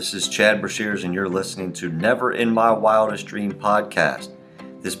This is Chad Brashears, and you're listening to Never in My Wildest Dream podcast.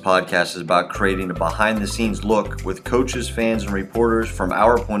 This podcast is about creating a behind-the-scenes look with coaches, fans, and reporters from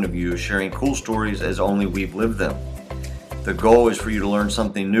our point of view, sharing cool stories as only we've lived them. The goal is for you to learn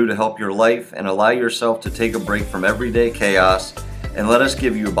something new to help your life and allow yourself to take a break from everyday chaos and let us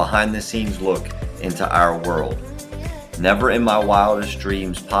give you a behind-the-scenes look into our world. Never in My Wildest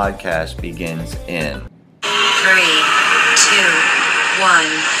Dreams podcast begins in 3, 2, 1.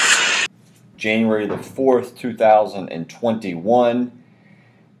 January the 4th, 2021.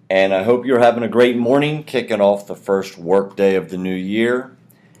 And I hope you're having a great morning, kicking off the first work day of the new year.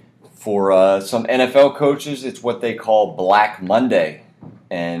 For some NFL coaches, it's what they call Black Monday.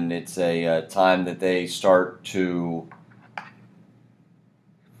 And it's a time that they start to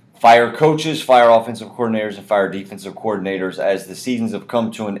fire coaches, fire offensive coordinators, and fire defensive coordinators as the seasons have come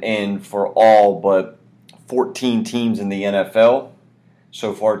to an end for all but 14 teams in the NFL.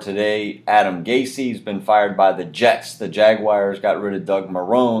 So far today, Adam Gase has been fired by the Jets. The Jaguars got rid of Doug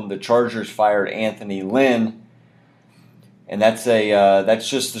Marrone. The Chargers fired Anthony Lynn. And that's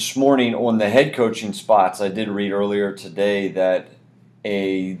just this morning on the head coaching spots. I did read earlier today that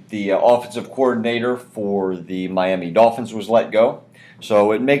the offensive coordinator for the Miami Dolphins was let go.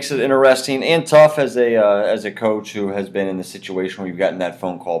 So it makes it interesting and tough as a coach who has been in the situation where you've gotten that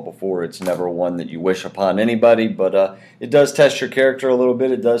phone call before. It's never one that you wish upon anybody, but it does test your character a little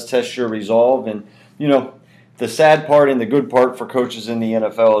bit. It does test your resolve. And, you know, the sad part and the good part for coaches in the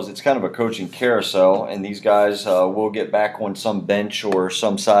NFL is it's kind of a coaching carousel, and these guys will get back on some bench or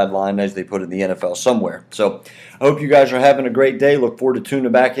some sideline, as they put it in the NFL, somewhere. So I hope you guys are having a great day. Look forward to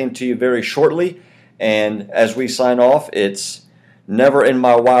tuning back into you very shortly. And as we sign off, it's Never in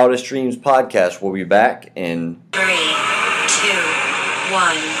My Wildest Dreams podcast. We'll be back in 3, 2,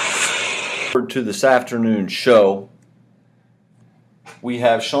 1. To this afternoon's show. We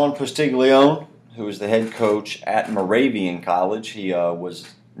have Sean Postiglione, who is the head coach at Moravian College. He was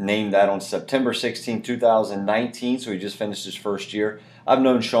named that on September 16, 2019, so he just finished his first year. I've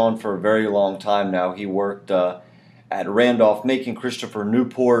known Sean for a very long time now. He worked at Randolph-Macon, Christopher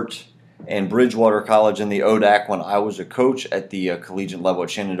Newport, and Bridgewater College in the ODAC when I was a coach at the collegiate level at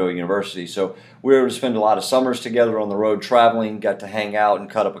Shenandoah University. So we were able to spend a lot of summers together on the road traveling, got to hang out and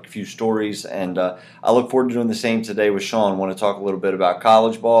cut up a few stories, and I look forward to doing the same today with Sean. I want to talk a little bit about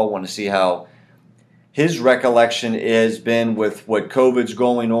college ball. I want to see how his recollection has been with what COVID's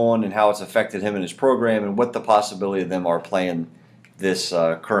going on and how it's affected him and his program and what the possibility of them are playing this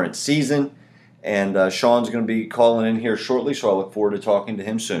current season. And Sean's going to be calling in here shortly, so I look forward to talking to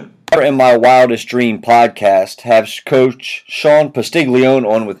him soon. In My Wildest Dream podcast, have Coach Sean Postiglione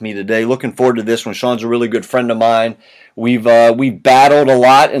on with me today. Looking forward to this one. Sean's a really good friend of mine. We've battled a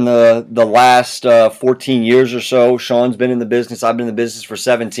lot in the last 14 years or so. Sean's been in the business. I've been in the business for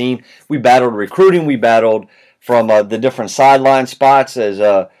 17. We battled recruiting. We battled from the different sideline spots as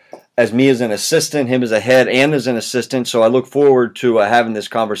me as an assistant, him as a head, and as an assistant. So I look forward to having this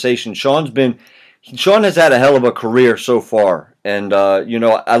conversation. Sean has had a hell of a career so far, and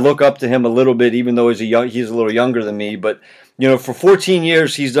I look up to him a little bit, even though he's a little younger than me. But for 14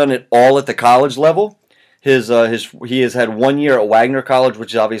 years, he's done it all at the college level. He has had 1 year at Wagner College,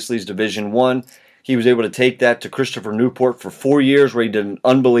 which obviously is Division I. He was able to take that to Christopher Newport for 4 years, where he did an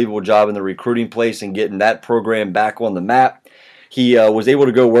unbelievable job in the recruiting place and getting that program back on the map. He was able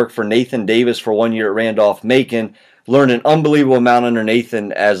to go work for Nathan Davis for 1 year at Randolph-Macon. Learned an unbelievable amount under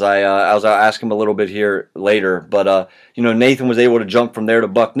Nathan, as I'll ask him a little bit here later. But Nathan was able to jump from there to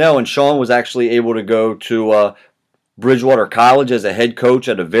Bucknell, and Sean was actually able to go to Bridgewater College as a head coach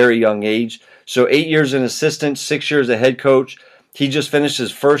at a very young age. So 8 years as an assistant, 6 years as a head coach. He just finished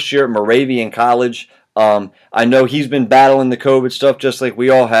his first year at Moravian College. I know he's been battling the COVID stuff just like we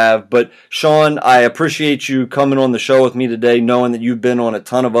all have. But Sean, I appreciate you coming on the show with me today, knowing that you've been on a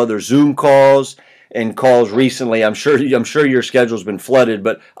ton of other Zoom calls and calls recently. I'm sure your schedule's been flooded,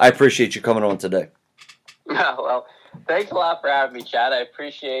 but I appreciate you coming on today. Well, thanks a lot for having me, Chad. I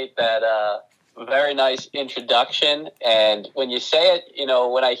appreciate that very nice introduction. And when you say it,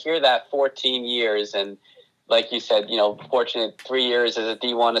 when I hear that 14 years, and like you said, fortunate 3 years as a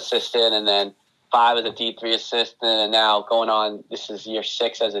D1 assistant, and then 5 as a D3 assistant, and now going on, this is year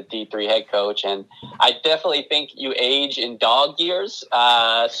 6 as a D3 head coach. And I definitely think you age in dog years.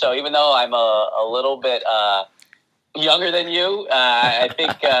 So even though I'm a little bit younger than you, I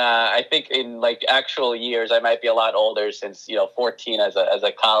think in like actual years, I might be a lot older since, 14 as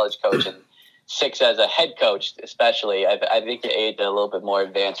a college coach and 6 as a head coach, especially. I think you age at a little bit more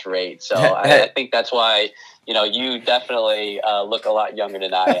advanced rate. So I think that's why, you definitely look a lot younger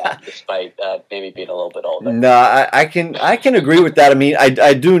than I am, despite maybe being a little bit older. No, I can agree with that. I mean,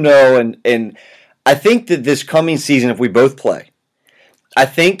 I do know, and I think that this coming season, if we both play, I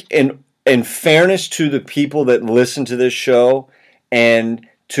think in fairness to the people that listen to this show and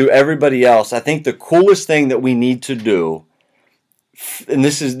to everybody else, I think the coolest thing that we need to do, and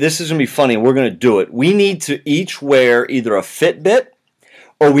this is going to be funny, and we're going to do it, we need to each wear either a Fitbit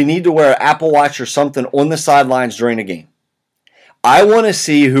or we need to wear an Apple Watch or something on the sidelines during a game. I want to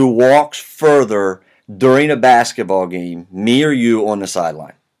see who walks further during a basketball game, me or you on the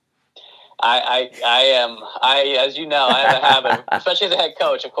sideline. As you know, I have a habit, especially as a head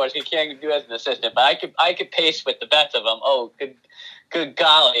coach. Of course, you can't do it as an assistant, but I could pace with the best of them. Oh, good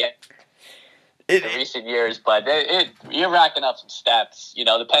golly, in recent years. But you're racking up some stats,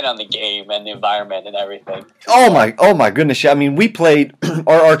 depending on the game and the environment and everything. Oh my goodness! I mean, we played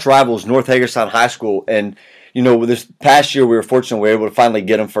our arch rivals, North Hagerstown High School, and this past year we were fortunate we were able to finally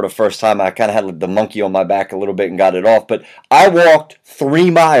get them for the first time. I kind of had the monkey on my back a little bit and got it off. But I walked 3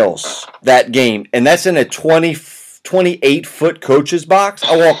 miles that game, and that's in a 28-foot coach's box.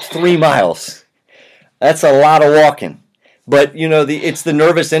 I walked 3 miles. That's a lot of walking. But, it's the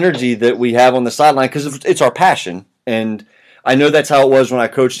nervous energy that we have on the sideline because it's our passion. And I know that's how it was when I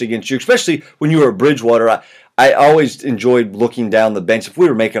coached against you, especially when you were at Bridgewater. I always enjoyed looking down the bench. If we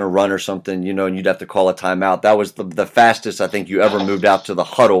were making a run or something, and you'd have to call a timeout, that was the fastest I think you ever moved out to the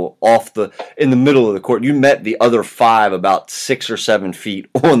huddle in the middle of the court. You met the other 5 about 6 or 7 feet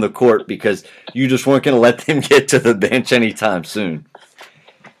on the court because you just weren't going to let them get to the bench anytime soon.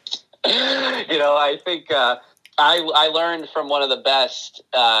 I think I learned from one of the best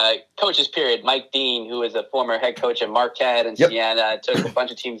coaches, period, Mike Dean, who is a former head coach at Marquette and Siena, took a bunch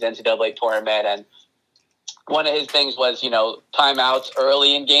of teams to the NCAA tournament, and one of his things was, timeouts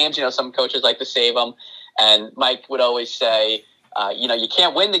early in games. Some coaches like to save them. And Mike would always say, you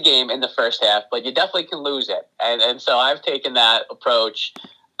can't win the game in the first half, but you definitely can lose it. And so I've taken that approach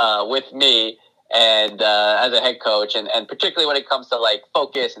with me and as a head coach. And particularly when it comes to like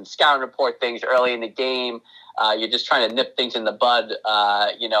focus and scouting report things early in the game, you're just trying to nip things in the bud,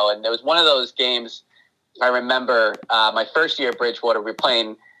 and there was one of those games I remember my first year at Bridgewater, we were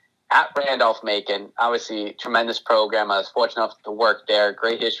playing at Randolph-Macon, obviously tremendous program. I was fortunate enough to work there,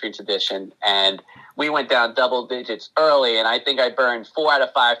 great history and tradition. And we went down double digits early, and I think I burned 4 out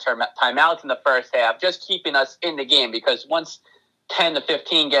of 5 timeouts in the first half, just keeping us in the game because once 10 to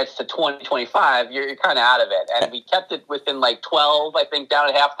 15 gets to 20, 25, you're kind of out of it. And we kept it within like 12, I think, down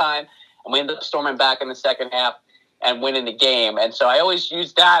at halftime, and we ended up storming back in the second half and winning the game. And so I always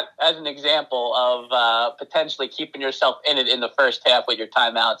use that as an example of potentially keeping yourself in it in the first half with your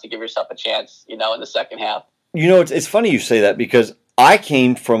timeout to give yourself a chance, in the second half. It's funny you say that because I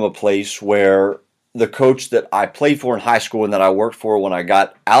came from a place where the coach that I played for in high school and that I worked for when I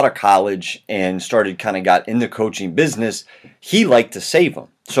got out of college and got in the coaching business, he liked to save them.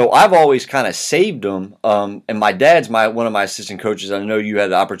 So I've always kind of saved them. And my dad's one of my assistant coaches. I know you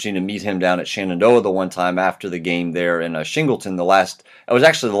had the opportunity to meet him down at Shenandoah the one time after the game there in Shingleton. It was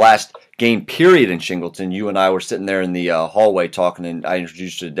actually the last game period in Shingleton. You and I were sitting there in the hallway talking, and I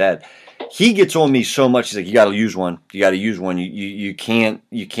introduced you to Dad. He gets on me so much. He's like, "You got to use one. You got to use one. You can't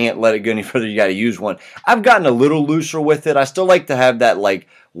let it go any further. You got to use one." I've gotten a little looser with it. I still like to have that like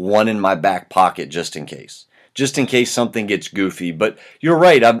one in my back pocket just in case something gets goofy. But you're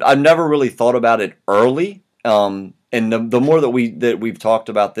right. I've never really thought about it early. And the more that we've talked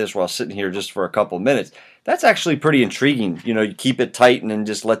about this while sitting here just for a couple of minutes, that's actually pretty intriguing. You keep it tight and then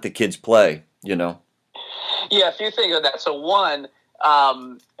just let the kids play. Yeah, a few things on that. So one.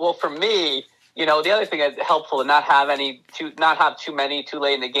 Well, for me, the other thing that's helpful to not have too many too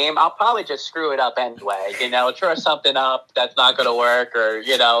late in the game. I'll probably just screw it up anyway. Throw something up that's not going to work, or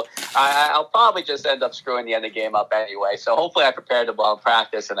I'll probably just end up screwing the end of the game up anyway. So hopefully I prepared it well in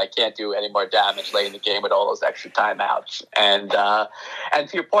practice, and I can't do any more damage late in the game with all those extra timeouts. And to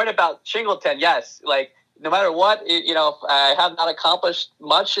your point about Shingleton, yes, like no matter what, I have not accomplished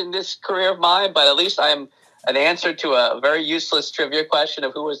much in this career of mine, but at least I'm an answer to a very useless trivia question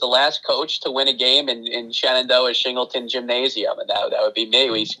of who was the last coach to win a game in Shenandoah Shingleton Gymnasium, and that would be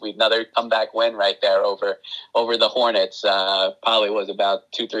me. We another comeback win right there over the Hornets. Probably was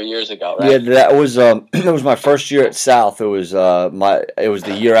about 2-3 years ago, right? Yeah, that was my first year at South. It was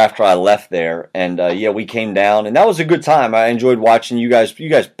the year after I left there, and we came down, and that was a good time. I enjoyed watching you guys. You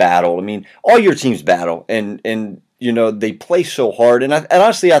guys battle. I mean, all your teams battle, and they play so hard, and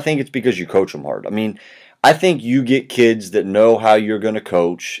honestly, I think it's because you coach them hard. I mean, I think you get kids that know how you're going to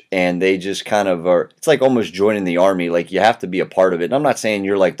coach, and they just kind of are. It's like almost joining the army. Like, you have to be a part of it. And I'm not saying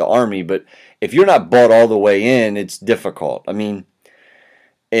you're like the army, but if you're not bought all the way in, it's difficult. I mean,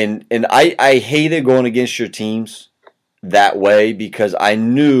 and I hated going against your teams that way because I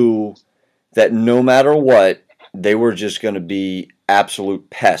knew that no matter what, they were just going to be absolute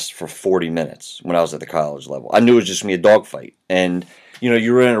pests for 40 minutes when I was at the college level. I knew it was just going to be a dogfight. And,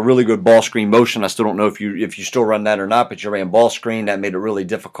 you were in a really good ball screen motion. I still don't know if you still run that or not, but you ran ball screen. That made it really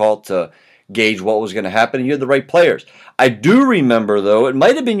difficult to gauge what was going to happen. And you had the right players. I do remember, though, it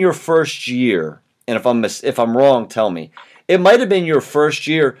might have been your first year, and if I'm wrong, tell me. It might have been your first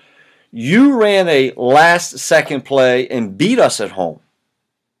year. You ran a last-second play and beat us at home.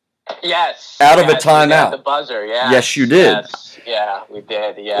 Yes. Out of a timeout. The buzzer, yeah. Yes, you did. Yes. Yeah, we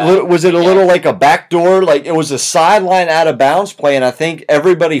did, yeah. Was it a little like a backdoor? Like, it was a sideline out of bounds play, and I think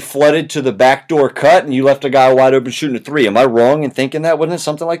everybody flooded to the backdoor cut, and you left a guy wide open shooting a three. Am I wrong in thinking that? Wasn't it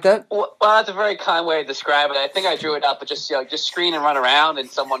something like that? Well, that's a very kind way to describe it. I think I drew it up, but just screen and run around, and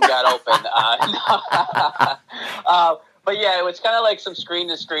someone got open. But yeah, it was kind of like some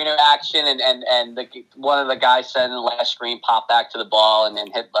screen-to-screener action, and one of the guys sent in the last screen, popped back to the ball, and then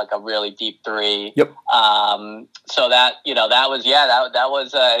hit like a really deep three. Yep. So that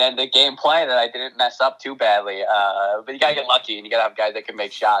was and the game play that I didn't mess up too badly. But you gotta get lucky, and you gotta have guys that can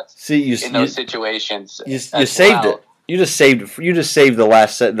make shots. See, in those situations. You saved it. You just saved the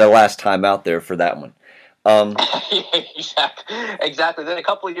last time out there for that one. Exactly. Then a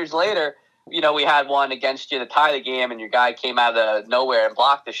couple of years later, we had one against you to tie the game, and your guy came out of nowhere and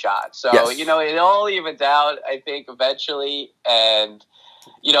blocked the shot. So, yes. It all evens out, I think, eventually. And,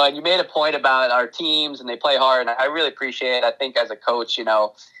 and you made a point about our teams, and they play hard, and I really appreciate it. I think as a coach,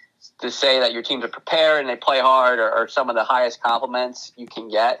 to say that your teams are prepared and they play hard are some of the highest compliments you can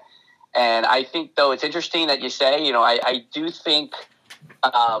get. And I think, though, it's interesting that you say, I do think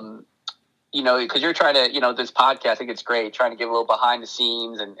because you're trying to, this podcast, I think it's great, trying to give a little behind the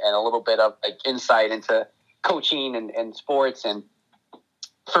scenes and a little bit of like insight into coaching and sports. And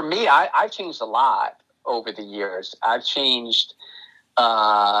for me, I've changed a lot over the years. I've changed,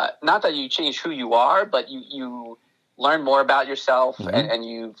 not that you change who you are, but you learn more about yourself, mm-hmm. and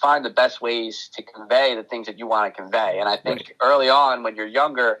you find the best ways to convey the things that you want to convey. And I think early on when you're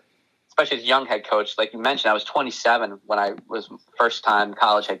younger, especially as a young head coach, like you mentioned, I was 27 when I was first time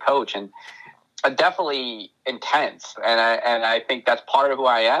college head coach, and definitely intense. And I think that's part of who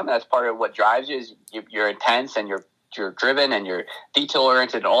I am. That's part of what drives you is you're intense and you're driven and you're detail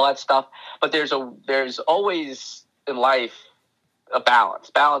oriented and all that stuff. But there's always in life a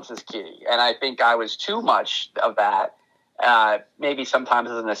balance. Balance is key. And I think I was too much of that. Maybe sometimes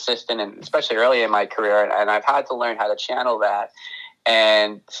as an assistant, and especially early in my career, and I've had to learn how to channel that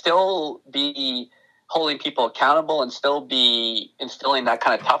and still be holding people accountable and still be instilling that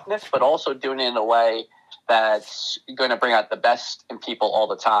kind of toughness, but also doing it in a way that's going to bring out the best in people all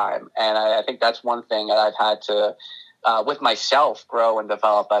the time. And I think that's one thing that I've had to, with myself, grow and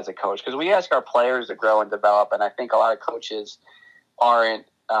develop as a coach. Because we ask our players to grow and develop, and I think a lot of coaches aren't,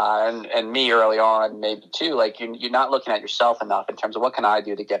 and me early on maybe too, like you're not looking at yourself enough in terms of what can I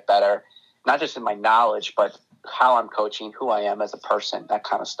do to get better, not just in my knowledge, but how I'm coaching, who I am as a person, that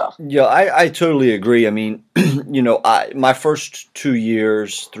kind of stuff. Yeah, I totally agree. I mean, my first 2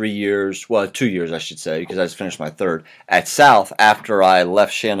 years, 3 years, well, 2 years, I should say, because I just finished my third at South after I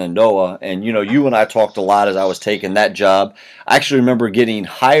left Shenandoah. And, you and I talked a lot as I was taking that job. I actually remember getting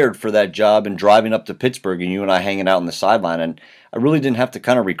hired for that job and driving up to Pittsburgh and you and I hanging out on the sideline. And I really didn't have to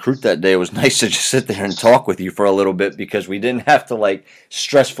kind of recruit that day. It was nice to just sit there and talk with you for a little bit because we didn't have to like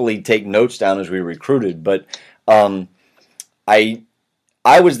stressfully take notes down as we recruited. But I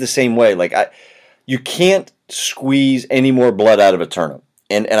was the same way. Like you can't squeeze any more blood out of a turnip.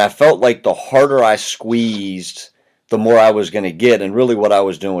 And I felt like the harder I squeezed, the more I was going to get. And really what I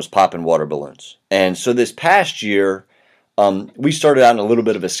was doing was popping water balloons. And so this past year, we started out in a little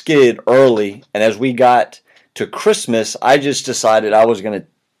bit of a skid early. And as we got to Christmas, I just decided I was going to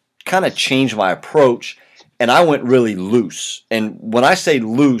kind of change my approach. And I went really loose. And when I say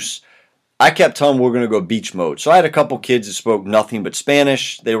loose, I kept telling them we're going to go beach mode. So I had a couple kids that spoke nothing but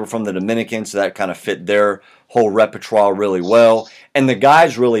Spanish. They were from the Dominican, so that kind of fit their whole repertoire really well. And the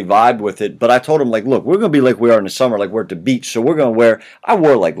guys really vibed with it. But I told them, like, look, we're going to be like we are in the summer, like we're at the beach. So we're going to I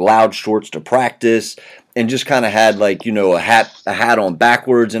wore like loud shorts to practice and just kind of had like, a hat on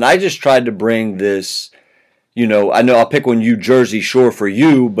backwards. And I just tried to bring this, I know I'll pick one Jersey Shore for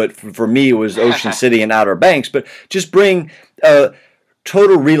you, but for me it was Ocean City and Outer Banks. But just bring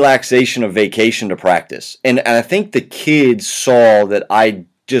total relaxation of vacation to practice. And I think the kids saw that I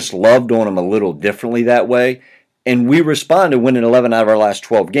just loved on them a little differently that way. And we responded winning 11 out of our last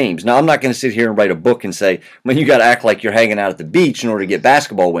 12 games. Now, I'm not going to sit here and write a book and say, man, you got to act like you're hanging out at the beach in order to get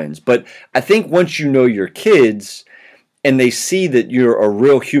basketball wins. But I think once you know your kids and they see that you're a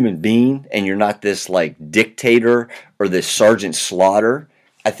real human being and you're not this like dictator or this Sergeant Slaughter,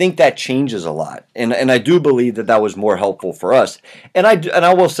 I think that changes a lot. And I do believe that was more helpful for us. And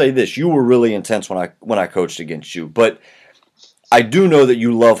I will say this, you were really intense when I coached against you, but I do know that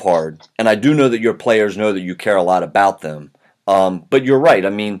you love hard, and I do know that your players know that you care a lot about them. But you're right. I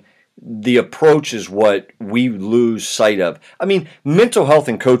mean, the approach is what we lose sight of. I mean, mental health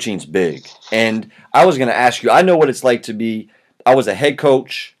in coaching is big. And I was going to ask you, I know what it's like to be, I was a head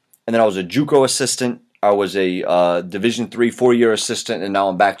coach, and then I was a JUCO assistant. I was a Division III 4-year assistant, and now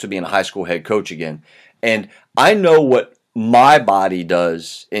I'm back to being a high school head coach again. And I know what my body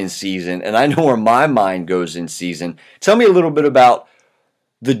does in season, and I know where my mind goes in season. Tell me a little bit about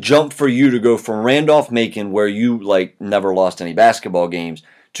the jump for you to go from Randolph-Macon, where you like never lost any basketball games,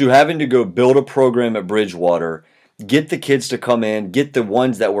 to having to go build a program at Bridgewater, get the kids to come in, get the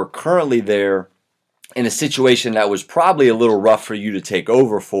ones that were currently there in a situation that was probably a little rough for you to take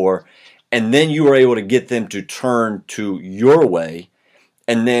over for, and then you were able to get them to turn to your way.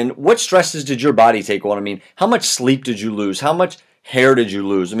 And then what stresses did your body take on? I mean, how much sleep did you lose? How much hair did you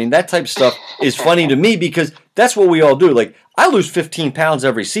lose? I mean, that type of stuff is funny to me because that's what we all do. Like, I lose 15 pounds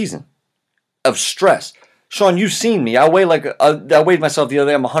every season of stress. Sean, you've seen me. I weighed myself the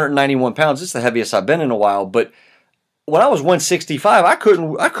other day. I'm 191 pounds. It's the heaviest I've been in a while. But when I was 165, I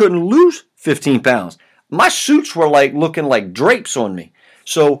couldn't lose 15 pounds. My suits were like looking like drapes on me.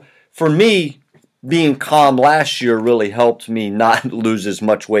 So for me, being calm last year really helped me not lose as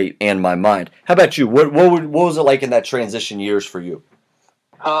much weight and my mind. How about you? What was it like in that transition years for you?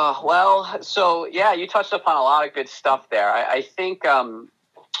 You touched upon a lot of good stuff there. I think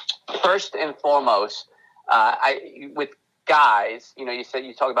first and foremost, with guys, you said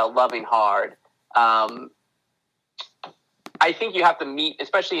you talk about loving hard. I think you have to meet,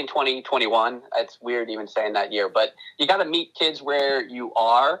 especially in 2021. It's weird even saying that year, but you got to meet kids where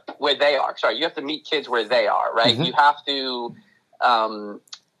they are. Sorry, you have to meet kids where they are, right? Mm-hmm. You have to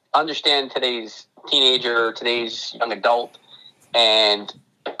understand today's teenager, today's young adult, and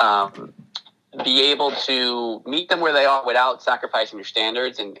be able to meet them where they are without sacrificing your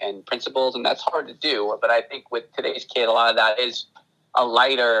standards and principles. And that's hard to do. But I think with today's kid, a lot of that is a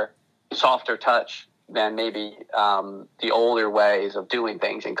lighter, softer touch than maybe the older ways of doing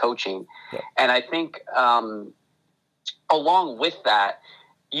things in coaching. Yeah. And I think along with that,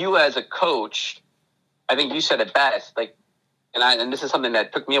 you as a coach, I think you said it best, and this is something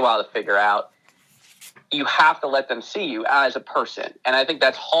that took me a while to figure out, you have to let them see you as a person. And I think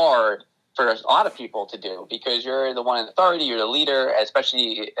that's hard for a lot of people to do because you're the one in authority, you're the leader,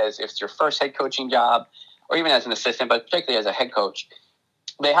 especially as if it's your first head coaching job or even as an assistant, but particularly as a head coach.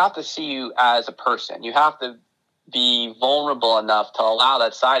 They have to see you as a person. You have to be vulnerable enough to allow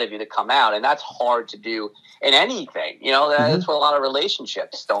that side of you to come out. And that's hard to do in anything. That's where a lot of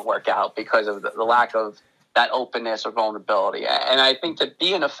relationships don't work out because of the lack of that openness or vulnerability. And I think to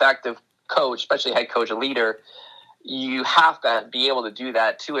be an effective coach, especially head coach, a leader, you have to be able to do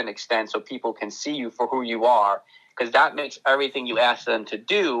that to an extent so people can see you for who you are, because that makes everything you ask them to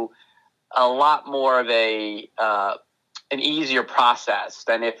do a lot more of an easier process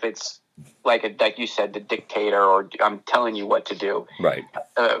than if it's like you said, the dictator, or I'm telling you what to do, right,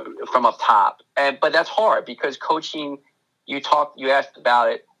 from up top. But that's hard because coaching, you asked about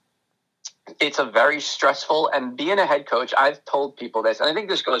it. It's a very stressful, and being a head coach, I've told people this, and I think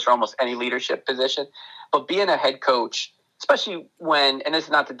this goes for almost any leadership position, but being a head coach, especially when, and this is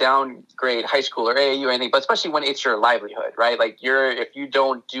not to downgrade high school or AAU or anything, but especially when it's your livelihood, right? Like if you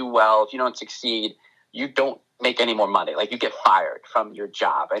don't do well, if you don't succeed, you don't make any more money. Like you get fired from your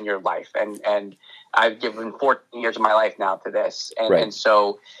job and your life. And I've given 14 years of my life now to this. And, right. And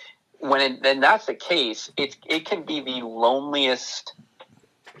so when that's the case, it can be the loneliest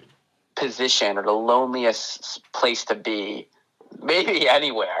position or the loneliest place to be, maybe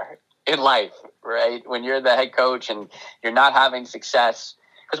anywhere in life, right? When you're the head coach and you're not having success,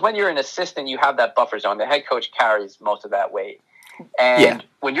 because when you're an assistant, you have that buffer zone. The head coach carries most of that weight. And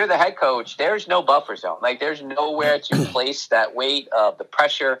when you're the head coach, there's no buffer zone. Like there's nowhere to place that weight of the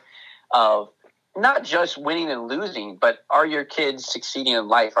pressure of not just winning and losing, but are your kids succeeding in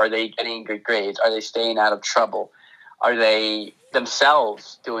life? Are they getting good grades? Are they staying out of trouble? Are they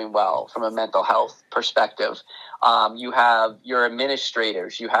themselves doing well from a mental health perspective? You have your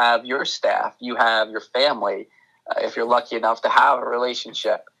administrators, you have your staff, you have your family. If you're lucky enough to have a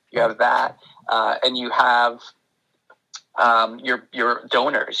relationship, you have that. And you have your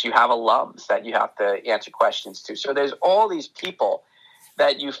donors, you have alums that you have to answer questions to. So there's all these people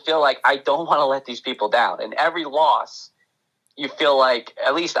that you feel like, I don't want to let these people down. And every loss, you feel like,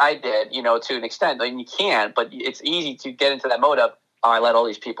 at least I did, to an extent, and you can, but it's easy to get into that mode of, oh, I let all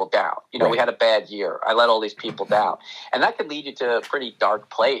these people down. We had a bad year. I let all these people down. And that could lead you to a pretty dark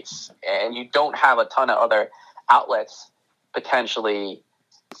place. And you don't have a ton of other outlets potentially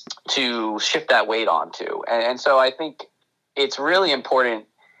to shift that weight onto. And so I think it's really important.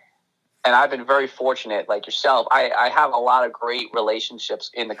 And I've been very fortunate, like yourself. I have a lot of great relationships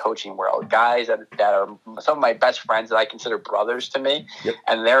in the coaching world. Guys that are some of my best friends that I consider brothers to me. Yep.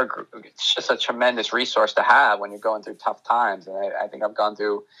 And it's just a tremendous resource to have when you're going through tough times. And I think I've gone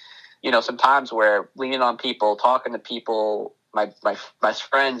through, some times where leaning on people, talking to people, my best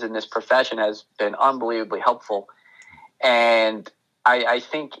friends in this profession has been unbelievably helpful. And I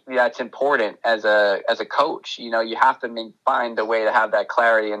think that's important as a coach. You have to find a way to have that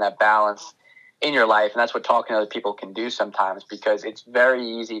clarity and that balance in your life. And that's what talking to other people can do sometimes, because it's very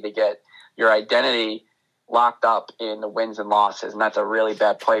easy to get your identity locked up in the wins and losses. And that's a really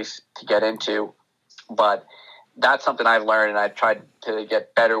bad place to get into. But that's something I've learned and I've tried to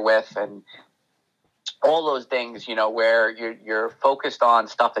get better with. And all those things, where you're focused on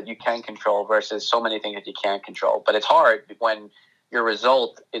stuff that you can control versus so many things that you can't control. But it's hard when your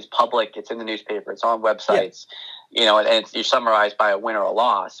result is public, it's in the newspaper, it's on websites, and you're summarized by a win or a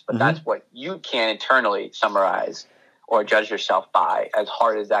loss. But that's what you can internally summarize or judge yourself by, as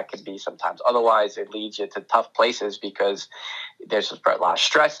hard as that can be sometimes. Otherwise, it leads you to tough places because there's a lot of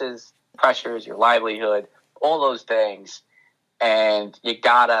stresses, pressures, your livelihood, all those things. And you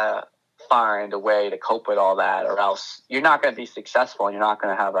gotta find a way to cope with all that, or else you're not going to be successful and you're not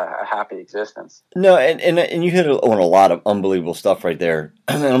going to have a happy existence. No, and you hit on a lot of unbelievable stuff right there.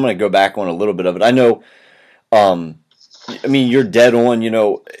 And I'm going to go back on a little bit of it. I know, you're dead on.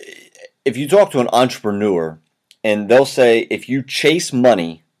 If you talk to an entrepreneur and they'll say, if you chase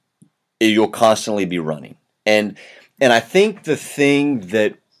money, you'll constantly be running. And I think the thing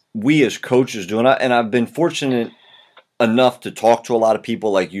that we as coaches do, and I've been fortunate enough to talk to a lot of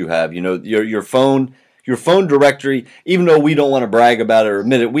people like you have, your phone directory, even though we don't want to brag about it or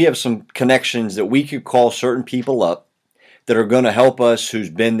admit it, we have some connections that we could call certain people up that are going to help us,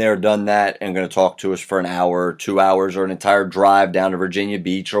 who's been there, done that, and going to talk to us for an hour, 2 hours, or an entire drive down to Virginia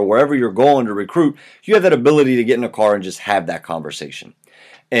Beach or wherever you're going to recruit. You have that ability to get in a car and just have that conversation.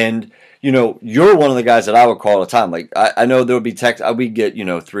 And, you're one of the guys that I would call all the time. Like, I know there would be text, we get,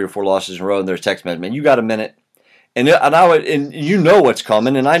 3 or 4 losses in a row, and there's text message, man, you got a minute? And you know what's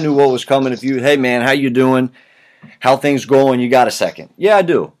coming, and I knew what was coming. Hey man, how you doing? How things going? You got a second? Yeah, I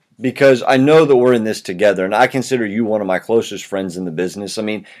do, because I know that we're in this together, and I consider you one of my closest friends in the business.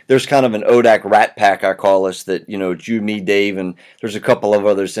 There's kind of an ODAC rat pack, I call us, that, it's you, me, Dave, and there's a couple of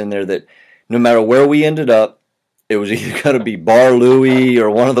others in there that no matter where we ended up, it was either going to be Bar Louie or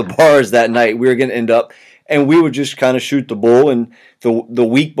one of the bars that night. We were going to end up, and we would just kind of shoot the bull. And the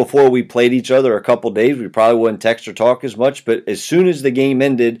week before we played each other, a couple days, we probably wouldn't text or talk as much. But as soon as the game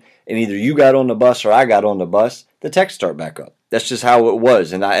ended and either you got on the bus or I got on the bus, the texts start back up. That's just how it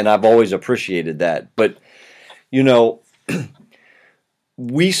was. And I've always appreciated that. But,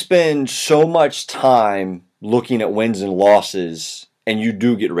 we spend so much time looking at wins and losses, and you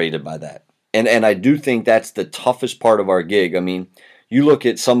do get rated by that. And I do think that's the toughest part of our gig. You look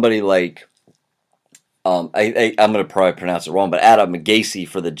at somebody like, I'm going to probably pronounce it wrong, but Adam McGasey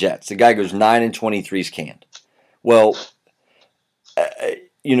for the Jets. The guy goes 9-23 canned. Well,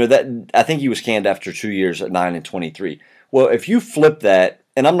 that I think he was canned after 2 years at 9-23. Well, if you flip that,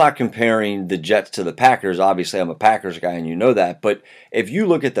 and I'm not comparing the Jets to the Packers. Obviously, I'm a Packers guy, and you know that. But if you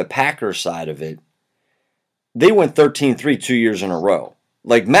look at the Packers side of it, they went 13-3 2 years in a row.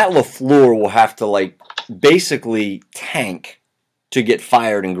 Like, Matt LaFleur will have to, basically tank to get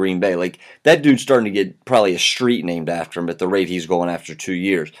fired in Green Bay. Like, that dude's starting to get probably a street named after him at the rate he's going after 2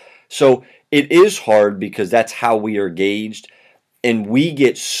 years. So it is hard because that's how we are gauged, and we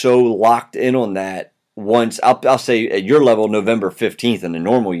get so locked in on that once, I'll say at your level, November 15th in a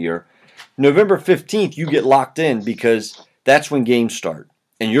normal year. November 15th, you get locked in because that's when games start.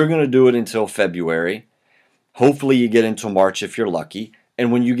 And you're going to do it until February. Hopefully you get into March if you're lucky.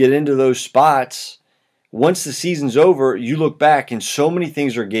 And when you get into those spots, once the season's over, you look back and so many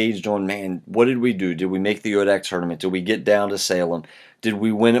things are gauged on, man, what did we do? Did we make the ODAC tournament? Did we get down to Salem? Did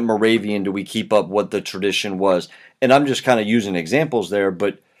we win at Moravian? Did we keep up what the tradition was? And I'm just kind of using examples there,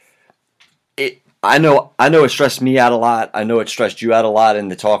 but I know it stressed me out a lot. I know it stressed you out a lot in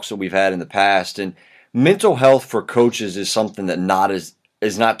the talks that we've had in the past. And mental health for coaches is something that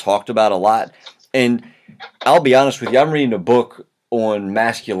is not talked about a lot. And I'll be honest with you, I'm reading a book on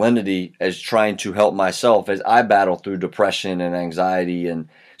masculinity as trying to help myself as I battle through depression and anxiety and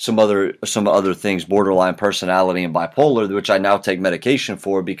some other things, borderline personality and bipolar, which I now take medication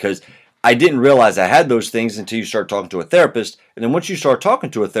for because I didn't realize I had those things until you start talking to a therapist. And then once you start talking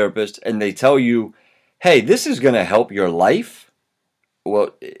to a therapist and they tell you, hey, this is going to help your life,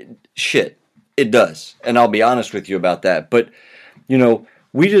 well, shit, it does. And I'll be honest with you about that. But,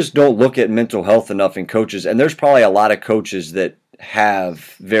 we just don't look at mental health enough in coaches. And there's probably a lot of coaches that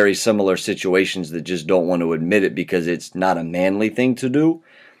have very similar situations that just don't want to admit it because it's not a manly thing to do.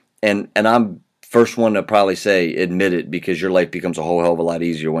 And I'm first one to probably say admit it because your life becomes a whole hell of a lot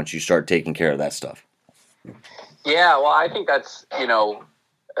easier once you start taking care of that stuff. Yeah, well, I think that's,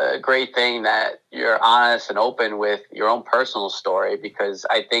 a great thing that you're honest and open with your own personal story, because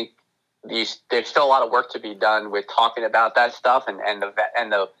I think there's still a lot of work to be done with talking about that stuff and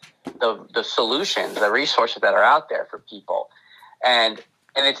the solutions, the resources that are out there for people. And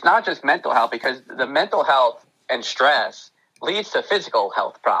it's not just mental health, because the mental health and stress leads to physical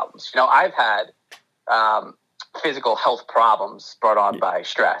health problems. I've had physical health problems brought on by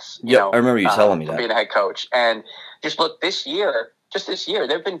stress. Yeah, I remember you telling me that. Being a head coach. And just look, this year, there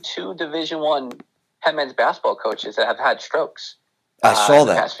have been 2 Division I head men's basketball coaches that have had strokes. I saw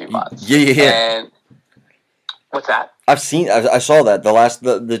that. The past few months. Yeah. And what's that? I saw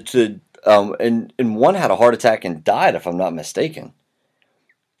that and one had a heart attack and died, if I'm not mistaken.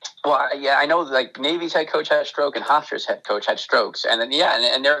 Well, yeah, I know. Like Navy's head coach had a stroke, and Hofstra's head coach had strokes, and then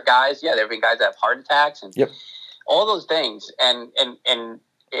and there are guys. Yeah, there have been guys that have heart attacks and all those things, and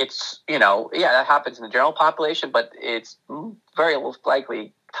it's that happens in the general population, but it's very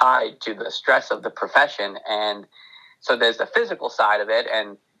likely tied to the stress of the profession. And so there's the physical side of it.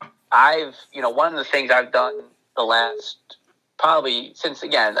 And one of the things I've done the last couple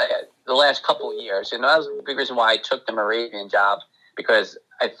of years, and that was a big reason why I took the Moravian job, because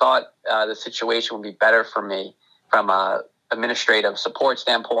I thought the situation would be better for me from a administrative support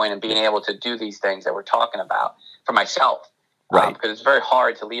standpoint and being able to do these things that we're talking about for myself. Right. Because it's very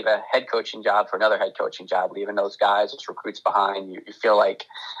hard to leave a head coaching job for another head coaching job, leaving those guys, those recruits behind. You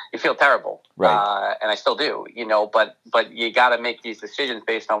feel terrible. Right. And I still do, but you got to make these decisions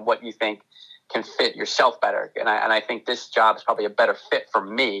based on what you think can fit yourself better. And I think this job is probably a better fit for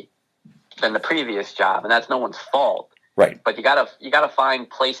me than the previous job. And that's no one's fault. Right. But you gotta find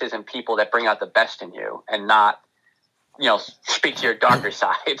places and people that bring out the best in you and not, speak to your darker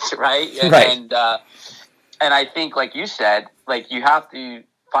sides. Right. Right. And I think, like you said, you have to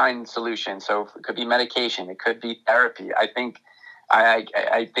find solutions. So it could be medication, it could be therapy. I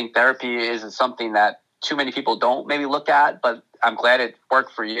think therapy is something that too many people don't maybe look at, but I'm glad it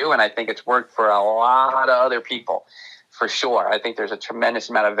worked for you, and I think it's worked for a lot of other people, for sure. I think there's a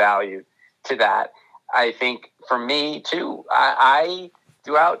tremendous amount of value to that. I think for me too, I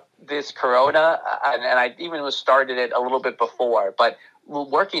throughout this Corona, and I even started it a little bit before, but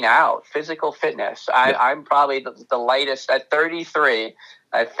working out, physical fitness. I'm probably the lightest at 33.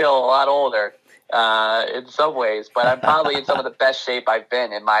 I feel a lot older in some ways, but I'm probably in some of the best shape I've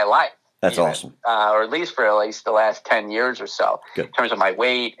been in my life. That's awesome. Or at least the last 10 years or so. Good. In terms of my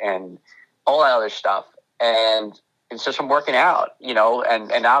weight and all that other stuff. And it's just from working out,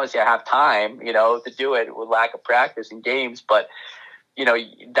 and obviously I have time, to do it with lack of practice and games, but,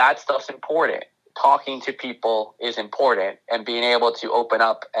 that stuff's important. Talking to people is important, and being able to open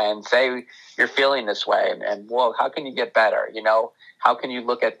up and say you're feeling this way, and well, how can you get better? How can you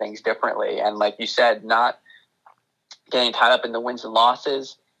look at things differently? And like you said, not getting tied up in the wins and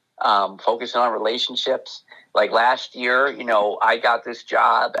losses, focusing on relationships. Like last year, I got this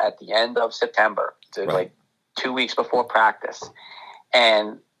job at the end of September, so right. like 2 weeks before practice,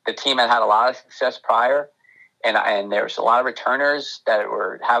 and the team had a lot of success prior. And there was a lot of returners that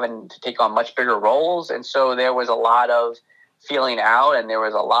were having to take on much bigger roles. And so there was a lot of feeling out, and there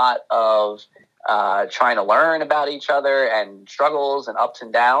was a lot of trying to learn about each other and struggles and ups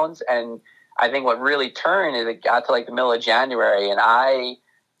and downs. And I think what really turned is it got to like the middle of January, and I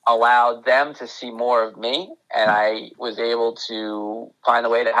allowed them to see more of me. And I was able to find a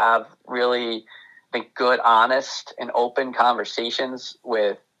way to have really, I think, good, honest, and open conversations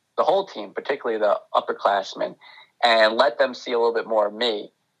with the whole team, particularly the upperclassmen, and let them see a little bit more of me.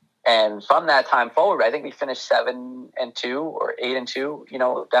 And from that time forward, I think we finished 7-2 or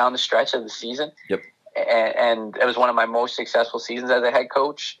 8-2, down the stretch of the season. Yep. And it was one of my most successful seasons as a head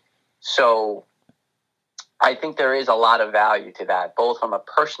coach. So I think there is a lot of value to that, both from a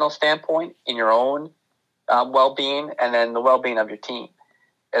personal standpoint in your own well-being, and then the well-being of your team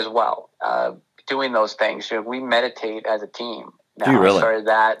as well. Doing those things, we meditate as a team. now. Do you really? I started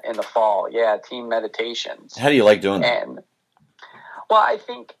that in the fall. Yeah, team meditations. How do you like doing that? And well, I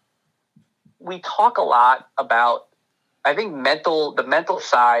think we talk a lot about, I think the mental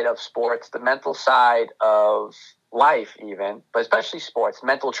side of sports, the mental side of life even, but especially sports,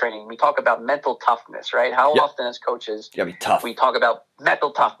 mental training. We talk about mental toughness, right? How Yep. often as coaches, You gotta be tough. we talk about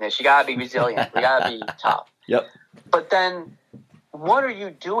mental toughness. You gotta be resilient. We gotta be tough. Yep. But then what are you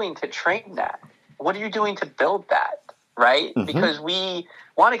doing to train that? What are you doing to build that, right? Mhm. Because we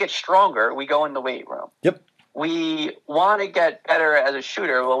want to get stronger. We go in the weight room. Yep. We want to get better as a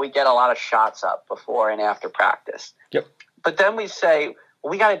shooter. Well, we get a lot of shots up before and after practice. Yep. But then we say,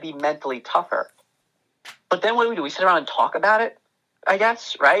 well, we got to be mentally tougher. But then what do? We sit around and talk about it, I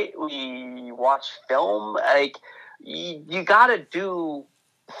guess, right? We watch film. Like, you got to do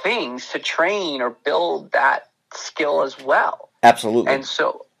things to train or build that skill as well. Absolutely. And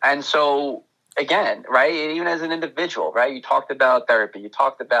so again, right? Even as an individual, right? You talked about therapy. You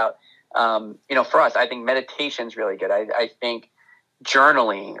talked about, for us, I think meditation's really good. I think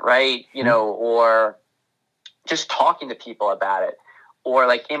journaling, right? Or just talking to people about it, or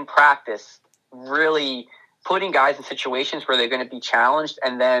like in practice, really putting guys in situations where they're going to be challenged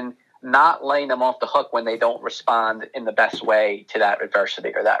and then not letting them off the hook when they don't respond in the best way to that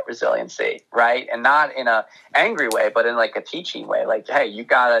adversity or that resiliency, right? And not in a angry way, but in like a teaching way. Like, hey,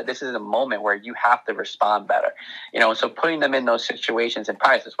 this is a moment where you have to respond better. So putting them in those situations in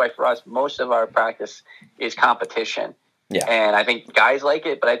practice. That's why for us, most of our practice is competition. Yeah. And I think guys like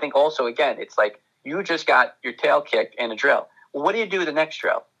it, but I think also, again, it's like you just got your tail kicked in a drill. Well, what do you do with the next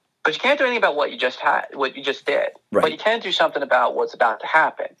drill? But you can't do anything about what you just did. Right. But you can do something about what's about to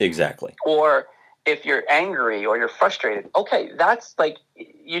happen. Exactly. Or if you're angry or you're frustrated, okay, that's like,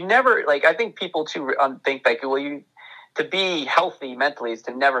 you never, like, I think people too think like, to be healthy mentally is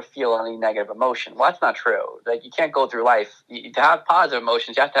to never feel any negative emotion. Well, that's not true. Like, you can't go through life. To have positive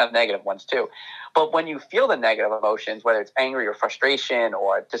emotions, you have to have negative ones too. But when you feel the negative emotions, whether it's angry or frustration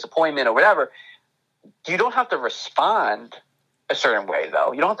or disappointment or whatever, you don't have to respond a certain way,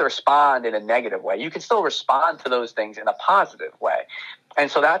 though. You don't have to respond in a negative way. You can still respond to those things in a positive way. And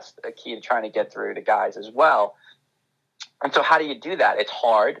so that's the key to trying to get through to guys as well. And so how do you do that? It's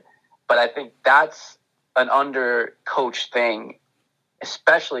hard, but I think that's an under-coached thing,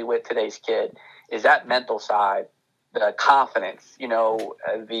 especially with today's kid, is that mental side, the confidence,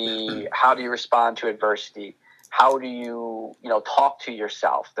 the how do you respond to adversity? How do you, talk to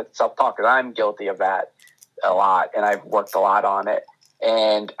yourself? That self-talk, and I'm guilty of that a lot, and I've worked a lot on it.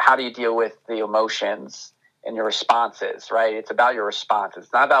 And how do you deal with the emotions and your responses, right? It's about your response.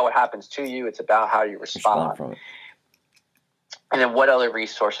 It's not about what happens to you. It's about how you respond. From it. And then what other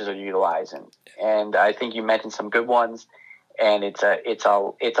resources are you utilizing? And I think you mentioned some good ones. And it's a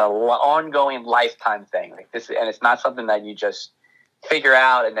ongoing lifetime thing like this, and it's not something that you just figure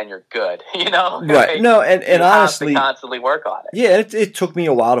out and then you're good, Right. No, and you honestly, have to constantly work on it. Yeah, it took me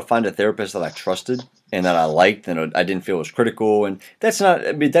a while to find a therapist that I trusted and that I liked and I didn't feel was critical. And that's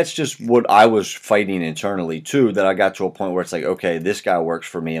just what I was fighting internally too, that I got to a point where it's like, okay, this guy works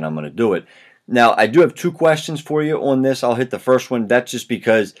for me and I'm going to do it. Now, I do have two questions for you on this. I'll hit the first one. That's just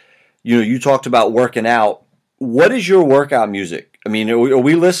because, you talked about working out. What is your workout music? I mean, are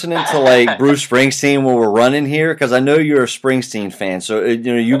we listening to like Bruce Springsteen when we're running here? Because I know you're a Springsteen fan. So,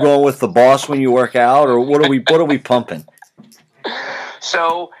 you going with the boss when you work out, or what are we pumping?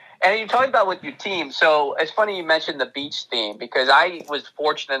 So, and you talked about with your team. So it's funny you mentioned the beach theme, because I was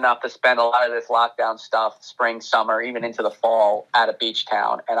fortunate enough to spend a lot of this lockdown stuff, spring, summer, even into the fall at a beach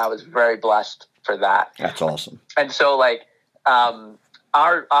town. And I was very blessed for that. That's awesome. And so like,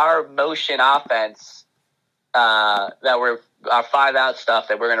 our motion offense, our 5-out stuff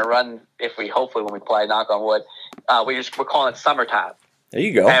that we're going to run hopefully when we play, knock on wood, we're calling it summertime. There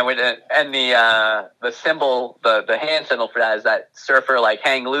you go. And the symbol, the hand symbol for that is that surfer like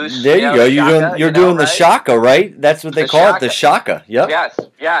hang loose. There you go. You're doing the shaka, right? That's what they call it, the shaka. Yep.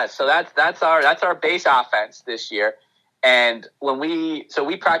 Yes. So that's our base offense this year. And we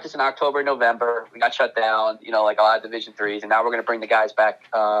practiced in October, November. We got shut down, like a lot of Division IIIs, and now we're going to bring the guys back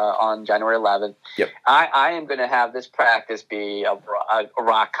on January 11th. Yep. I am going to have this practice be a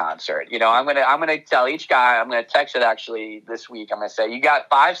rock concert. I'm going to tell each guy. I'm going to text it actually this week. I'm going to say, you got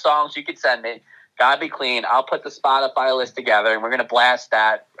 5 songs you could send me. Gotta be clean. I'll put the Spotify list together, and we're going to blast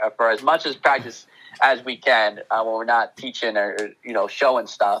that for as much as practice as we can when we're not teaching or showing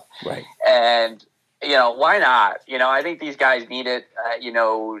stuff. Right. And why not? I think these guys need it.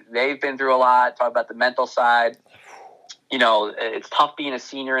 They've been through a lot. Talk about the mental side. It's tough being a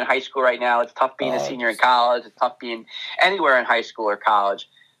senior in high school right now. It's tough being a senior in college. It's tough being anywhere in high school or college.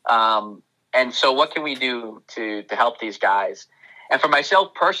 And so what can we do to help these guys? And for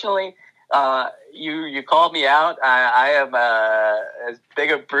myself personally, you called me out. I am as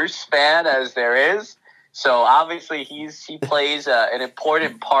big a Bruce fan as there is. So obviously he plays an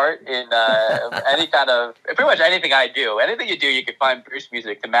important part in any kind of pretty much anything I do. Anything you do, you can find Bruce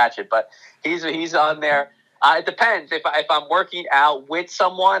music to match it. But he's on there. It depends. If I'm working out with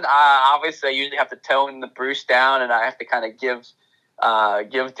someone, obviously I usually have to tone the Bruce down, and I have to kind of give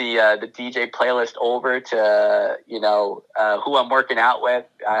the DJ playlist over to who I'm working out with.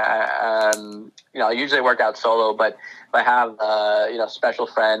 I usually work out solo, but if I have a special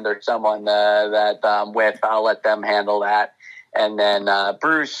friend or someone that I'm with, I'll let them handle that. And then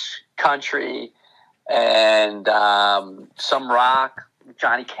Bruce, country, and some rock,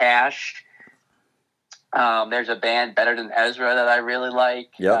 Johnny Cash. There's a band, Better Than Ezra, that I really like.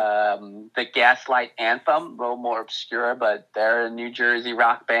 Yep. The Gaslight Anthem, a little more obscure, but they're a New Jersey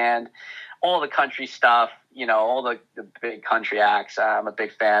rock band. All the country stuff, all the big country acts I'm a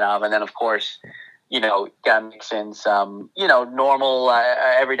big fan of. And then, of course, gotta mix in some, normal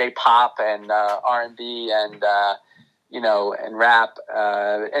everyday pop and R&B and and rap.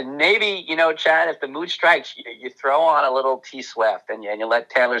 And maybe, Chad, if the mood strikes, you throw on a little T Swift and you let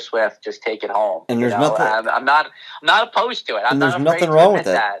Taylor Swift just take it home. And there's nothing. I'm not opposed to it. I'm there's not nothing afraid wrong to with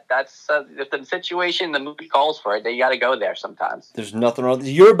admit that. That's if the situation, the movie calls for it, then you got to go there sometimes. There's nothing wrong.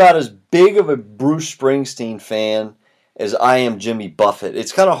 You're about as big of a Bruce Springsteen fan as I am Jimmy Buffett.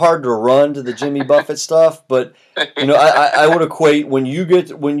 It's kind of hard to run to the Jimmy Buffett stuff, but I would equate when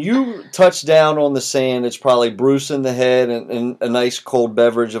you touch down on the sand, it's probably Bruce in the head and a nice cold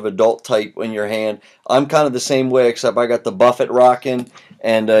beverage of adult type in your hand. I'm kind of the same way, except I got the Buffett rocking,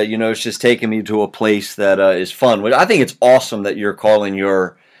 and it's just taking me to a place that is fun. I think it's awesome that you're calling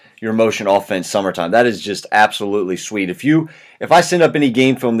your motion offense summertime. That is just absolutely sweet. If I send up any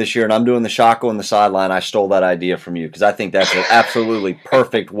game film this year and I'm doing the Shocko on the sideline, I stole that idea from you because I think that's an absolutely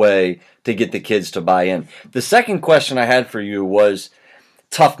perfect way to get the kids to buy in. The second question I had for you was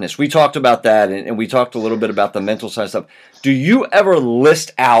toughness. We talked about that, and we talked a little bit about the mental side stuff. Do you ever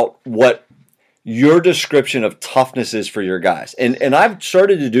list out what your description of toughness is for your guys? And I've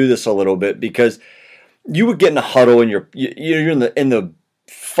started to do this a little bit because you would get in a huddle and you're in the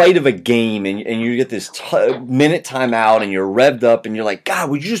fight of a game and you get this minute timeout and you're revved up and you're like, God,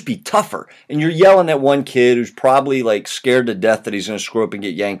 would you just be tougher? And you're yelling at one kid who's probably like scared to death that he's going to screw up and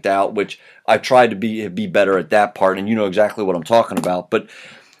get yanked out, which I tried to be better at that part, and you know exactly what I'm talking about. But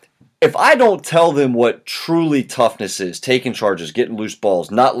if I don't tell them what truly toughness is, taking charges, getting loose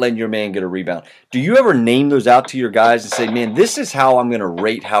balls, not letting your man get a rebound, do you ever name those out to your guys and say, man, this is how I'm going to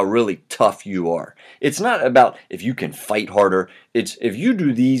rate how really tough you are? It's not about if you can fight harder. It's if you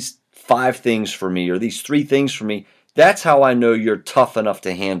do these 5 things for me or these 3 things for me, that's how I know you're tough enough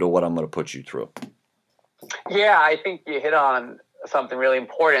to handle what I'm going to put you through. Yeah, I think you hit on something really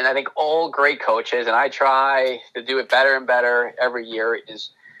important. I think all great coaches, and I try to do it better and better every year, is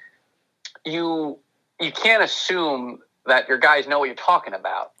you can't assume that your guys know what you're talking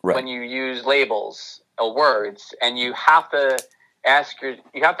about when you use labels or words, and you have to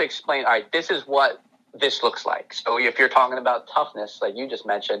explain, all right, this is what this looks like. So if you're talking about toughness, like you just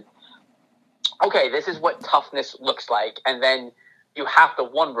mentioned, okay, this is what toughness looks like. And then you have to,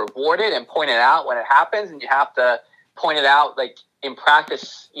 reward it and point it out when it happens. And you have to point it out, like in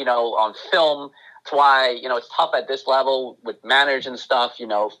practice, on film. That's why, it's tough at this level with managers and stuff,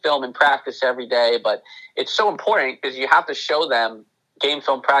 film and practice every day. But it's so important because you have to show them game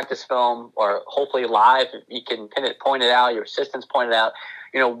film, practice film, or hopefully live. You can point it out, your assistants point it out,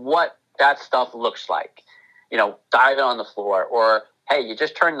 what that stuff looks like, diving on the floor, or, hey, you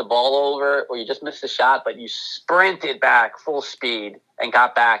just turned the ball over, or you just missed a shot, but you sprinted back full speed and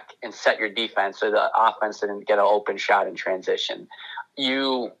got back and set your defense so the offense didn't get an open shot in transition.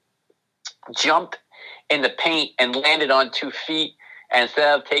 You jumped in the paint and landed on 2 feet, and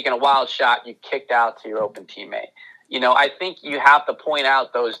instead of taking a wild shot, you kicked out to your open teammate. I think you have to point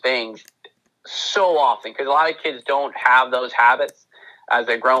out those things so often because a lot of kids don't have those habits as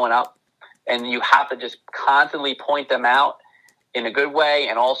they're growing up, and you have to just constantly point them out in a good way,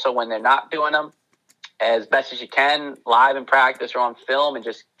 and also when they're not doing them, as best as you can, live in practice or on film, and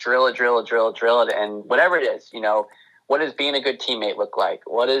just drill it, and whatever it is, what does being a good teammate look like?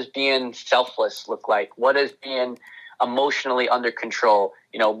 What does being selfless look like? What does being emotionally under control?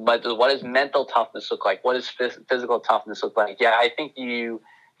 But what does mental toughness look like? What does physical toughness look like? Yeah, I think you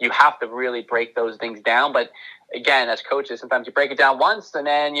have to really break those things down. But again, as coaches, sometimes you break it down once and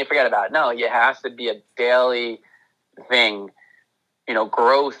then you forget about it. No, it has to be a daily thing.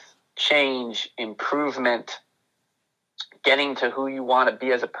 Growth, change, improvement, getting to who you want to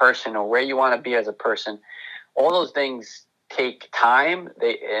be as a person or where you want to be as a person. All those things take time.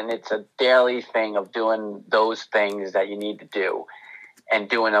 And it's a daily thing of doing those things that you need to do and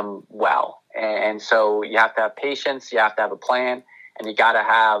doing them well. And so you have to have patience, you have to have a plan, and you got to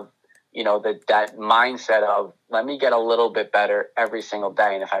have, that mindset of, let me get a little bit better every single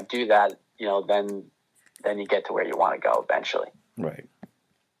day. And if I do that, then you get to where you want to go eventually. Right.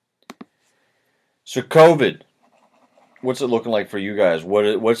 So COVID, what's it looking like for you guys?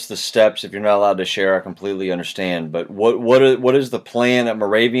 What's the steps? If you're not allowed to share, I completely understand. But what is the plan at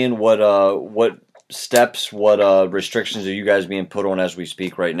Moravian? What steps, what restrictions are you guys being put on as we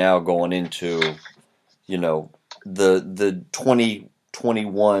speak right now, going into, the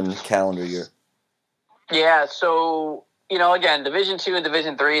 2021 calendar year? Yeah. So, again, Division II and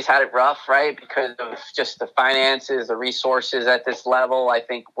Division III's had it rough, right? Because of just the finances, the resources at this level. I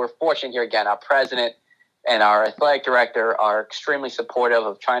think we're fortunate here. Again, our president and our athletic director are extremely supportive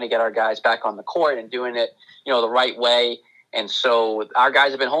of trying to get our guys back on the court and doing it, the right way. And so our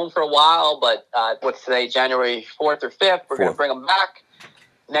guys have been home for a while, but what's today, January 4th or 5th? We're going to bring them back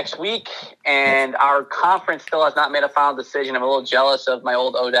next week. And our conference still has not made a final decision. I'm a little jealous of my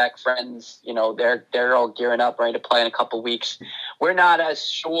old ODAC friends. They're all gearing up, ready to play in a couple weeks. We're not as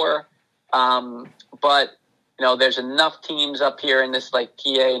sure, but there's enough teams up here in this PA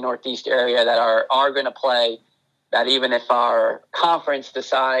Northeast area that are going to play, that even if our conference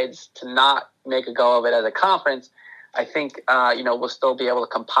decides to not make a go of it as a conference, I think, we'll still be able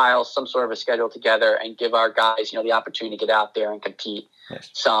to compile some sort of a schedule together and give our guys, the opportunity to get out there and compete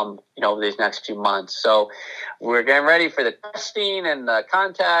some, over these next few months. So we're getting ready for the testing and the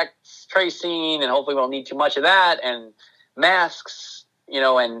contacts tracing, and hopefully we won't need too much of that, and masks,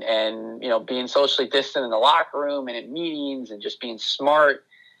 and being socially distant in the locker room and in meetings, and just being smart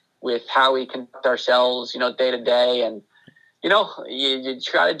with how we conduct ourselves, day to day. And, you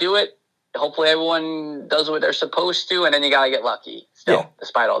try to do it. Hopefully everyone does what they're supposed to, and then you got to get lucky still,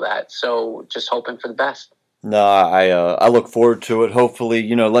 despite all that. So just hoping for the best. No, I look forward to it.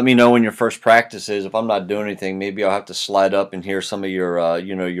 Hopefully, let me know when your first practice is. If I'm not doing anything, maybe I'll have to slide up and hear some of your,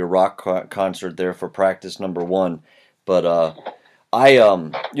 your rock concert there for practice number 1. But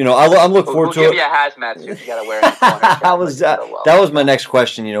I'm looking forward to it. We'll give you a hazmat suit you got to wear in the corner. That was my next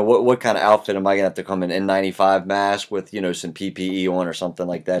question. What kind of outfit am I gonna have to come in? N95 mask with some PPE on or something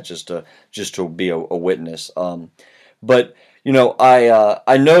like that, just to be a witness. But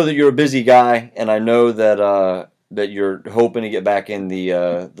I know that you're a busy guy, and I know that you're hoping to get back in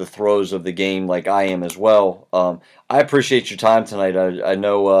the throes of the game like I am as well. I appreciate your time tonight. I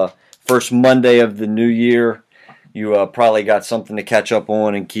know first Monday of the new year, you probably got something to catch up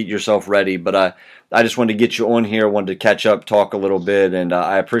on and keep yourself ready. But I just wanted to get you on here, wanted to catch up, talk a little bit, and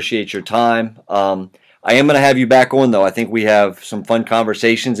I appreciate your time. I am going to have you back on, though. I think we have some fun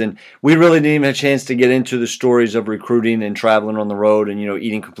conversations, and we really didn't even have a chance to get into the stories of recruiting and traveling on the road and,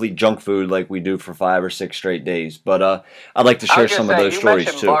 eating complete junk food like we do for 5 or 6 straight days. But I'd like to share some of those stories,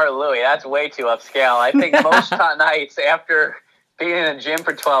 too. You mentioned Bar Louie. That's way too upscale. I think most nights after being in a gym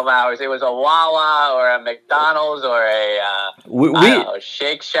for 12 hours, it was a Wawa or a McDonald's or a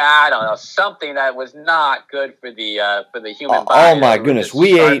Shake Shack, something that was not good for the human body. Oh my goodness,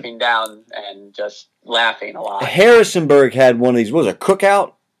 we ate down and just laughing a lot. Harrisonburg had one of these. What was it,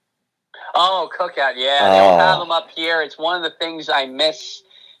 Cookout? Oh, Cookout, yeah. They don't have them up here. It's one of the things I miss.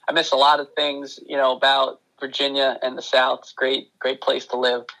 I miss a lot of things, about Virginia and the South. It's a great place to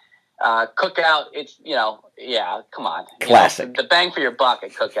live. Cookout, it's, come on. Classic. The bang for your buck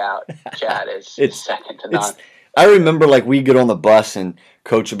at Cookout, Chad, is second to none. I remember, we get on the bus and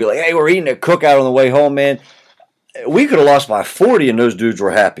Coach would be like, hey, we're eating at Cookout on the way home, man. We could have lost by 40 and those dudes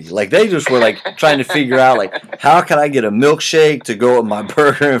were happy. They just were, trying to figure out, how can I get a milkshake to go with my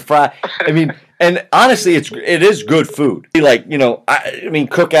burger and fry? I mean, and honestly, it is good food.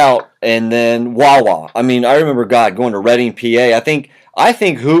 Cookout and then Wawa. I remember, going to Reading, PA. I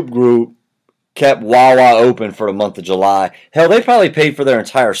think Hoop Group kept Wawa open for the month of July. Hell, they probably paid for their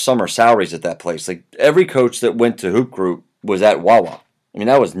entire summer salaries at that place. Every coach that went to Hoop Group was at Wawa.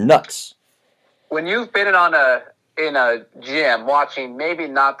 That was nuts. When you've been in a gym watching maybe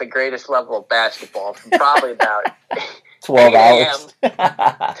not the greatest level of basketball from probably about 12 hours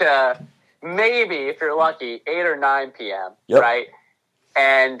to maybe, if you're lucky, 8 or 9 p.m., right?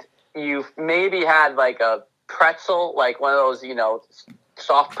 And you've maybe had a pretzel, one of those,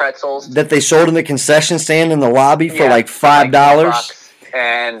 soft pretzels that they sold in the concession stand in the lobby for $5,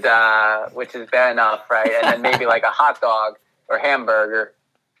 and which is bad enough, right? And then maybe a hot dog or hamburger,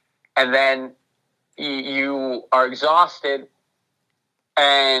 and then you are exhausted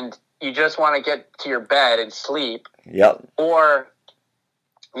and you just want to get to your bed and sleep. Yep. Or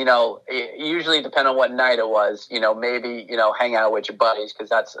usually depending on what night it was, maybe, hang out with your buddies, because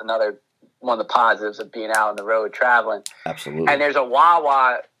that's another one of the positives of being out on the road traveling. Absolutely. And there's a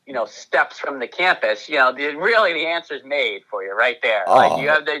Wawa, steps from the campus. Really the answer's made for you right there. Oh. Like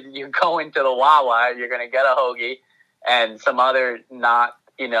you go into the Wawa, you're going to get a hoagie and some other not,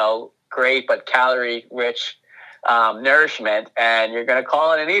 great but calorie rich nourishment, and you're going to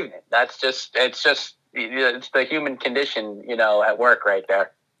call it an evening. It's the human condition, at work right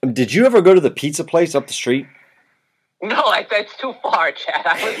there. Did you ever go to the pizza place up the street? No, that's too far, Chad.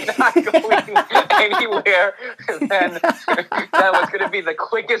 I was not going anywhere. Then that was going to be the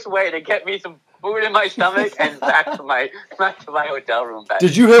quickest way to get me some food in my stomach and back to my hotel room bed.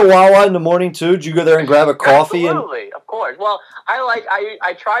 Did you hit Wawa in the morning too? Did you go there and grab a coffee? Absolutely, of course. Well,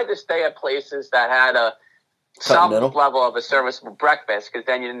 I tried to stay at places that had some level of a serviceable breakfast, because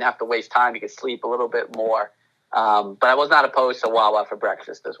then you didn't have to waste time. You could sleep a little bit more. But I was not opposed to Wawa for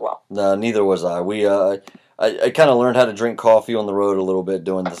breakfast as well. No, neither was I. I kind of learned how to drink coffee on the road a little bit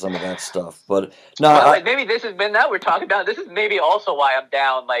doing some of that stuff. But no, maybe this has been that we're talking about. This is maybe also why I'm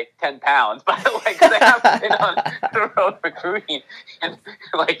down like 10 pounds, by the way, because I haven't been on the road recruiting in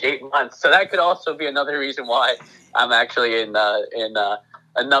like 8 months. So that could also be another reason why I'm actually in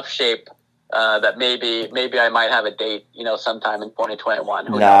enough shape that maybe I might have a date, sometime in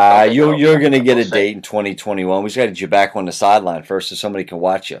 2021. Nah, you're going to get a date in 2021. We just got to get you back on the sideline first so somebody can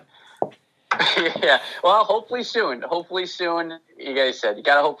watch you. Yeah, well, hopefully soon. You guys said you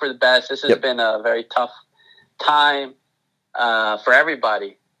got to hope for the best. This has been a very tough time for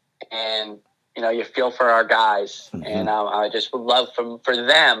everybody, and you feel for our guys, and I just would love for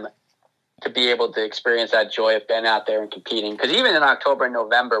them to be able to experience that joy of being out there and competing. Because even in October and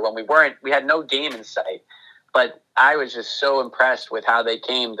November, when we had no game in sight, but I was just so impressed with how they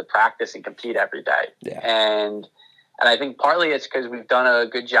came to practice and compete every day. Yeah. And I think partly it's because we've done a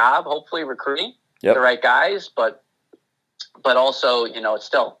good job, hopefully, recruiting the right guys. But also,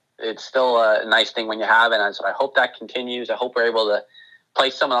 it's still a nice thing when you have it. And so I hope that continues. I hope we're able to play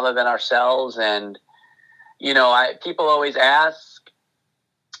someone other than ourselves. And people always ask,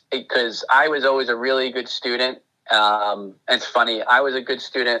 because I was always a really good student. It's funny, I was a good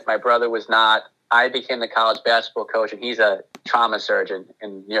student. My brother was not. I became the college basketball coach, and he's a trauma surgeon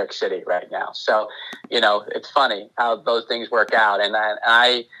in New York City right now. So, it's funny how those things work out. And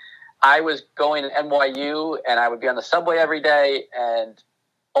I was going to NYU, and I would be on the subway every day, and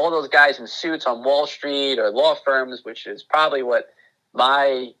all those guys in suits on Wall Street or law firms, which is probably what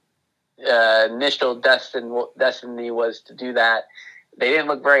my initial destiny was to do that. They didn't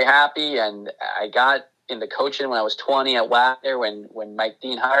look very happy, and I got into coaching when I was 20 at Wagner when Mike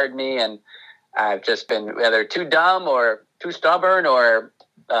Dean hired me, and I've just been either too dumb or too stubborn or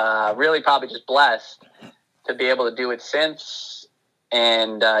really probably just blessed to be able to do it since.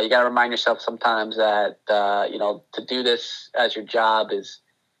 And you got to remind yourself sometimes that to do this as your job is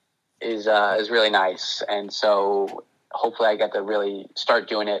really nice. And so hopefully I get to really start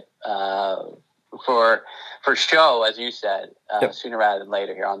doing it for show, as you said, sooner rather than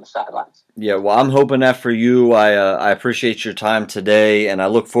later here on the sidelines. Yeah, well, I'm hoping that for you. I appreciate your time today, and I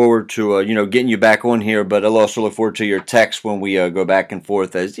look forward to getting you back on here. But I'll also look forward to your text when we go back and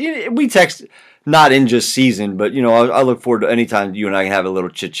forth. As we text, not in just season, but I look forward to any time you and I can have a little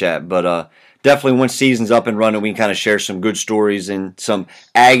chit chat. But definitely, once season's up and running, we can kind of share some good stories and some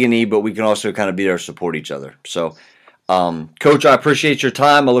agony, but we can also kind of be there to support each other. So, Coach, I appreciate your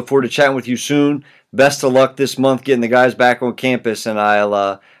time. I look forward to chatting with you soon. Best of luck this month getting the guys back on campus, and I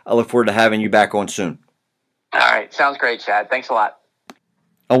look forward to having you back on soon. All right. Sounds great, Chad. Thanks a lot.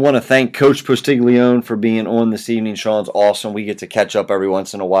 I want to thank Coach Postiglione for being on this evening. Sean's awesome. We get to catch up every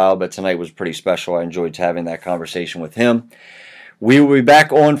once in a while, but tonight was pretty special. I enjoyed having that conversation with him. We will be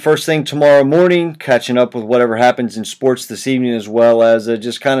back on first thing tomorrow morning, catching up with whatever happens in sports this evening, as well as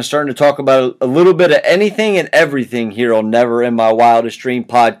just kind of starting to talk about a little bit of anything and everything here on Never in My Wildest Dream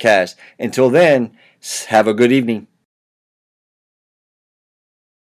podcast. Until then, have a good evening.